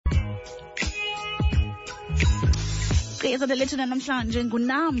Igqiza lethina namhlanje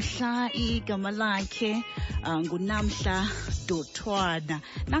nguNamhla igama lakhe nguNamhla Dotwana.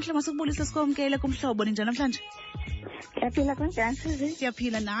 Namhla masukubulisa sikwamkele kumhlobo ninjani namhlanje? Siyaphila kanjani sizi?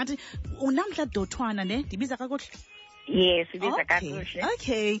 Siyaphila nathi. uNamhla Dotwana ne? Ndibiza kakuhle? Yes, ibiza kakuhle.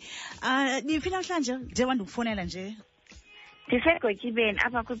 Okay. Niphi namhlanje njengoba ndikufonela nje? Ndisegotshibeni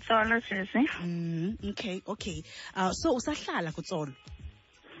apha kuTsolo sisi. Okay. So usahlala kuTsolo?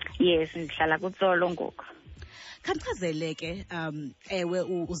 Yes, ndihlala kuTsolo ngoku. Kandichazele ke ewe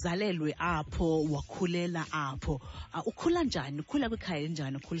uzalelwe apho wakhulela apho. Ukhula njani? Ukhula kwikhaya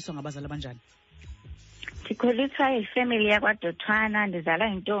elinjani? Ukhuliswa ngabazali abanjani? Ndikhuliswa yifamily yakwaDotwana, ndizalwa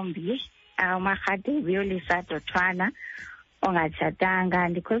yintombi uMarhade Uyolisa Dotwana ongatshatanga.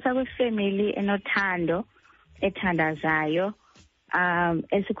 Ndikhuliswa kwifamily enothando, ethandazayo,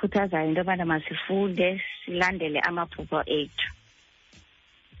 esikhuthazayo into yobana masifunde silandele amaphupho ethu.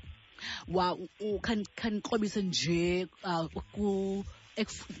 Kaniqobise nje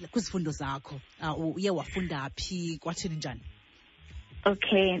kwizifundo zakho uye wafunda phi kwathini njani?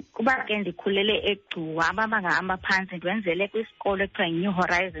 Okay, kuba ke ndikhulele eGcuwa amabanga amaphantsi ndiwenzele kwisikolo ekuthiwa New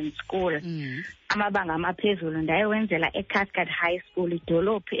Horizon School. Amabanga amaphezulu ndayewenzela eCascade High School,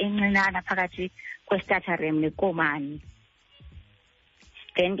 idolophu encinane phakathi kweStatarem neKomani.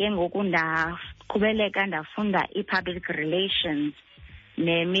 Then ke ngoku ndaqhubeleka ndafunda i-Public Relations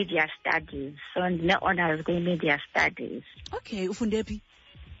ne-Media Studies, so ndine-honors kwi-Media Studies. Okay, ufunde phi?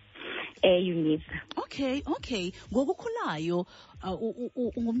 EUNISA. Okay. Ngokukhulayo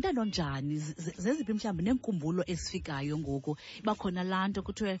ungumntana onjani? Zeziphi mhlawumbi neenkumbulo ezifikayo ngoku? Iba khona laa nto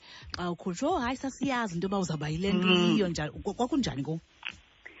kuthiwe xa ukhuliswa, hayi sasiyazi into yoba uzawuba yile nto yiyo njani. Kwakunjani ngoku?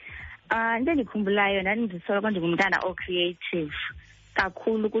 Into endikhumbulayo ndandisoloko ndingumntana o-creative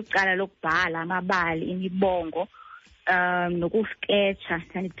kakhulu kwicala lokubhala amabali, imibongo, nokusketsha.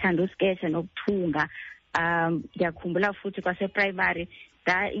 Ndandikuthanda usketsha nokuthunga. Ndiyakhumbula futhi kwaseprimary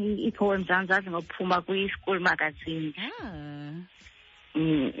ii-poems zam zazingokuphuma kwi-school magazine.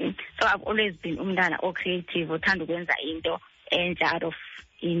 So I've always been umntana o-creative, othanda ukwenza into entsha out of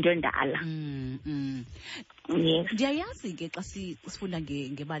into endala. Yes. Ndiyayazi ke xa sifunda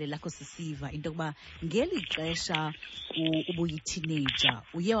ngebali lakho sisiva into yokuba ngeli xesha ubuyi-teenager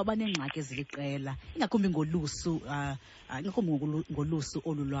uye waba neengxaki eziliqela, ingakumbi ngolusu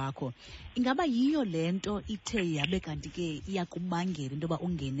olu lwakho. Ingaba yiyo le nto ithe yabe kanti ke iyakubangela into yoba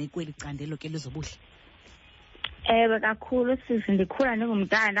ungene kweli candelo ke lezobuhle? Ewe kakhulu sisi, ndikhula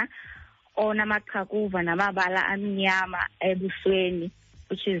ndingumntana onamaqhakuva namabala amnyama ebusweni,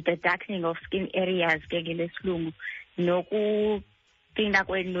 which is the darkening of skin areas ke ngelesilungu, nokuqina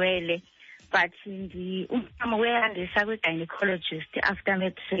kwenwele. But umama uyandisa kwi-gynecologist after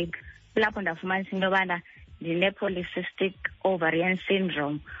matric, lapho ndafumanisa into yobana ndine-polycystic ovarian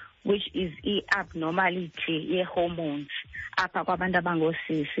syndrome, which is i-abnormality ye-hormones apha kwabantu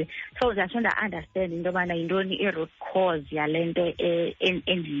abangoosisi. So that's when I understand into yobana yintoni i-root cause yale nto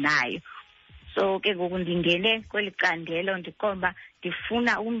endinayo. So ke ngoku ndingene kweli candelo ndiqonda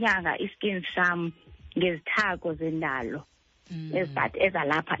ndifuna unyanga iskin sam ngezithako zendalo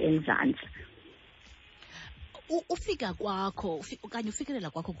ezalapha eMzantsi. Ufika kwakho okanye ufikelela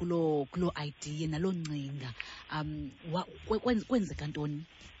kwakho kuloo idea naloo ngcinga kwenzeka ntoni?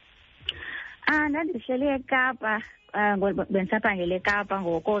 Ndandihleli eKapa, bendisaphangela eKapa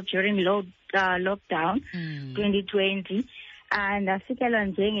ngoko during lockdown 2020. Ndafikelwa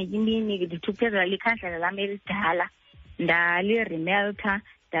nje ngenye imini ndithuphezelwa likhandlela lam elidala, ndaliremelta,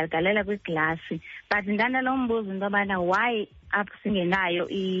 ndaligalela kwiglasi. But ndanalo mbuzo into yobana why apho singenayo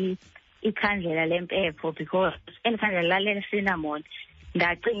ikhandlela lempepho, because eli khandlela lale-cinnamon.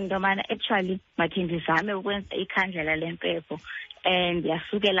 Ndacinga into yobana actually makhe ndizame ukwenza ikhandlela lempepho, and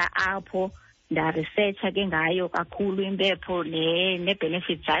yasukela apho ndaresearcha ke ngayo kakhulu impepho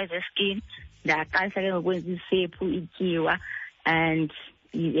ne-benefits zayo ze-skin. Ndaqalisa ke ngokwenza isephu, ityiwa, and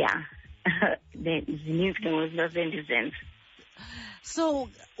yeah, zininzi ke ngozinto zendizenza. So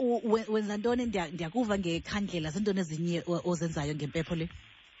wenza ntoni? Ndiyakuva ngekhandlela, zintoni ezinye ozenzayo ngempepho le?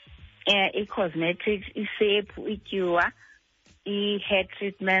 I-cosmetics, isephu, ityiwa, i-hair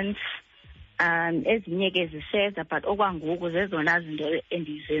treatments, ezinye ke ziseza, but okwangoku zezona zinto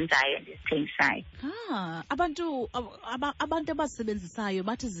endizenzayo endizithengisayo. Abantu abazisebenzisayo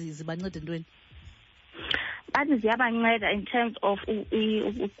bathi zibanceda ntweni? Bathi ziyabanceda in terms of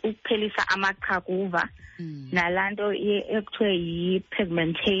ukuphelisa amaqhakuva nalaa nto ekuthiwe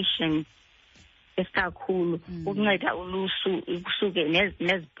yi-pigmentation esikakhulu, ukunceda ulusu kusuke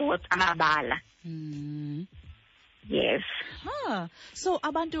nezipotsi, amabala. Yes. So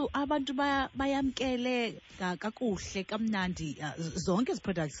abantu bayamkele kakuhle kamnandi zonke ezi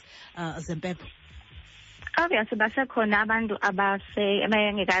products zempepho? Obviously basekhona abantu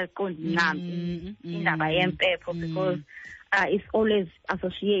abangekaziqondi ncam indaba yempepho because it's always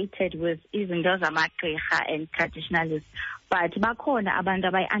associated with izinto zamagqirha and traditionalists, but bakhona abantu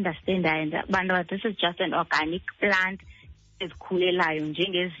abayi-understandayo and abantu this is just an organic plant ezikhulelayo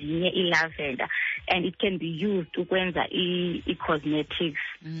njengezinye i-lavender, and it can be used ukwenza i-cosmetics.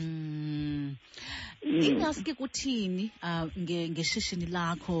 Ingaske kuthini ngeshishini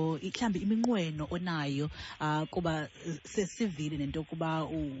lakho mhlawumbi iminqweno onayo kuba sesivile nento kuba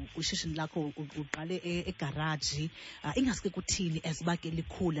ushishini lakho uqale egaraji, ingaske kuthini esibake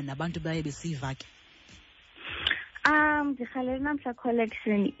likhula nabantu baye besiva ke? Ndikhalela Namhla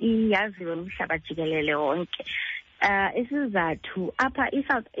Collection iyaziwe umhlaba jikelele wonke. Isizathu apha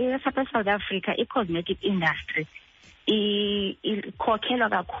South Africa i-cosmetic industry ikhokhelwa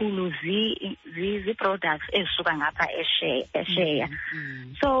kakhulu zi-products ezisuka ngapha esheya.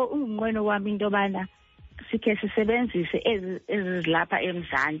 So umnqweno wami into yobana sikhe sisebenzise ezilapha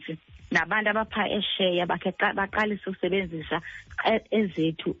eMzantsi, nabantu abapha esheya bakhe baqalise ukusebenzisa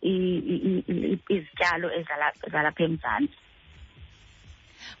ezethu izityalo ezalapha eMzantsi.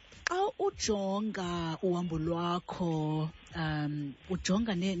 Xa ujonga uhambo lwakho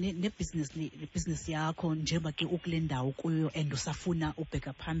ujonga ne-business yakho njengoba ke ukule ndawo kuyo and usafuna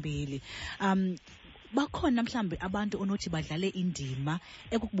ubheka phambili, bakhona mhlawumbi abantu onothi badlale indima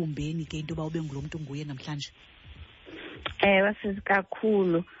ekukubumbeni ke into yoba ube ngulo mntu nguye namhlanje? Ewe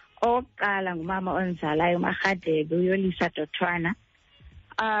kakhulu. Okokuqala ngumama onzalayo uMarhadebe uYolisa Dotwana.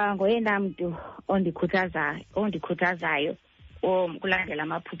 Ngoyena mntu ondikhuthazayo kulandela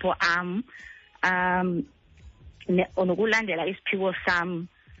amaphupho am, nokulandela isiphiwo sam,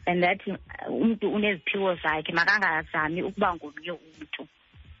 and that umuntu uneziphiwo zakhe makangazami ukuba ngomnye umuntu.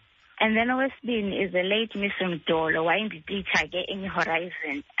 And then okwesibini is the late Miss Mdolo, wayendititsha ke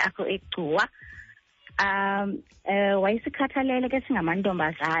eHorizon akho eGcuwa. Wayesikhathalele ke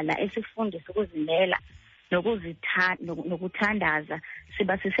singamantombazana esifundisa ukuzimela nokuthandaza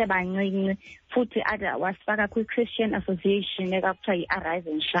siba sisebancinci, futhi wasifaka kwi-Christian Association ekuthiwa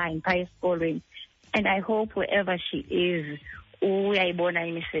yi-Arise and Shine phaya esikolweni, and I hope wherever she is uyayibona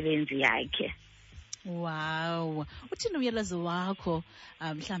imisebenzi yakhe. Wow. Uthini umyalezo wakho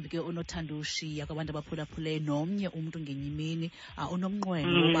mhlawumbi ke onothanda ushiya kwabantu abaphulaphule nomnye umuntu ngenye imini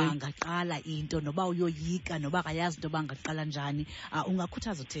unomnqweno uba angaqala into noba uyoyika noba akayazi into yoba angaqala njani,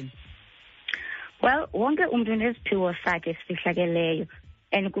 ungakhuthaza uthini? Well, wonke umuntu unesiphiwo sakhe esifihlakeleyo,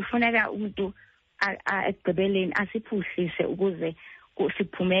 and kufuneka umuntu ekugqibeleni asiphuhlise ukuze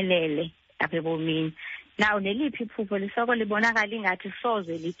siphumelele apha ebomini. Now neliphi iphupho lisoko libonakala ingathi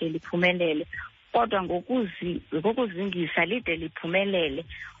soze lide liphumelele, kodwa ngokuzingisa lide liphumelele.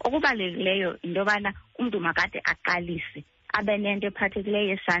 Okubalulekileyo into yobana umuntu makade aqalise abe nento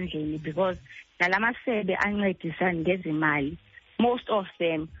ephathekileyo esandleni, because nalamasebe ancedisa ngezimali, most of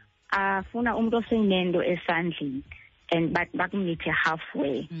them afuna umuntu osenento esandleni and bakumithe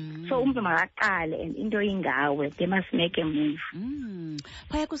halfway. So umuntu makaqale and into ingawe, they must make a move.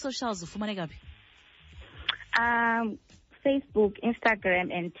 Phaya ku-socials ufumaneka phi? Facebook,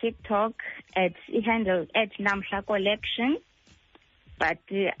 Instagram and TikTok at handle at Namhla Collection, but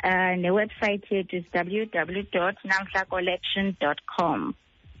the website here is www.namhlacollection.com.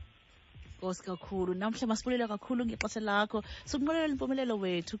 Nkosi kakhulu. Namhla masibulele kakhulu ngexesha lakho. Sikunqwelela impumelelo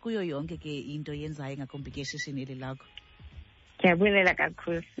wethu kuyo yonke ke into yenzayo ngakumbi ke ishishini eli lakho. Ndiyabulela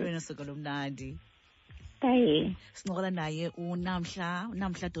kakhulu. Wena suku lomnandi. Bye. Sincokola naye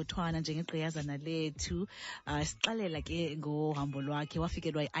uNamhla Dotwana njengegqiyazana lethu. Sixalela ke ngohambo lwakhe,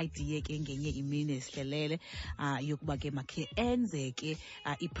 wafikelwa i-idea ke ngenye imini esihlelele yokuba ke makhe enze ke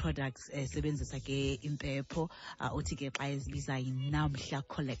i-products sebenzisa ke impepho, uthi ke xa ezibiza yiNamhla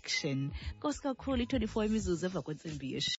Collection. Nkosi kakhulu, i-24 imizuzu emva kwentsimbi